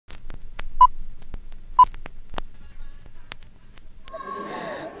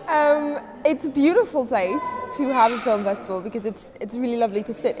It's a beautiful place to have a film festival because it's really lovely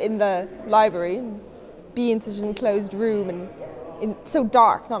to sit in the library and be in such an enclosed room and so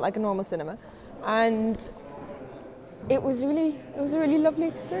dark, not like a normal cinema. And it was a really lovely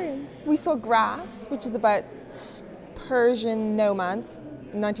experience. We saw Grass, which is about Persian nomads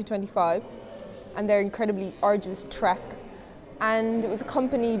in 1925 and their incredibly arduous trek. And it was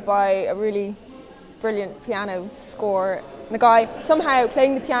accompanied by a really brilliant piano score and a guy somehow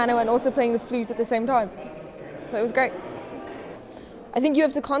playing the piano and also playing the flute at the same time. So it was great. I think you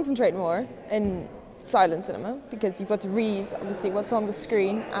have to concentrate more in silent cinema because you've got to read, obviously, what's on the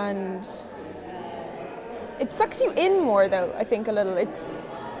screen, and it sucks you in more, though, I think, a little.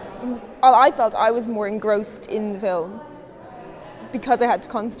 I felt I was more engrossed in the film because I had to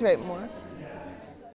concentrate more.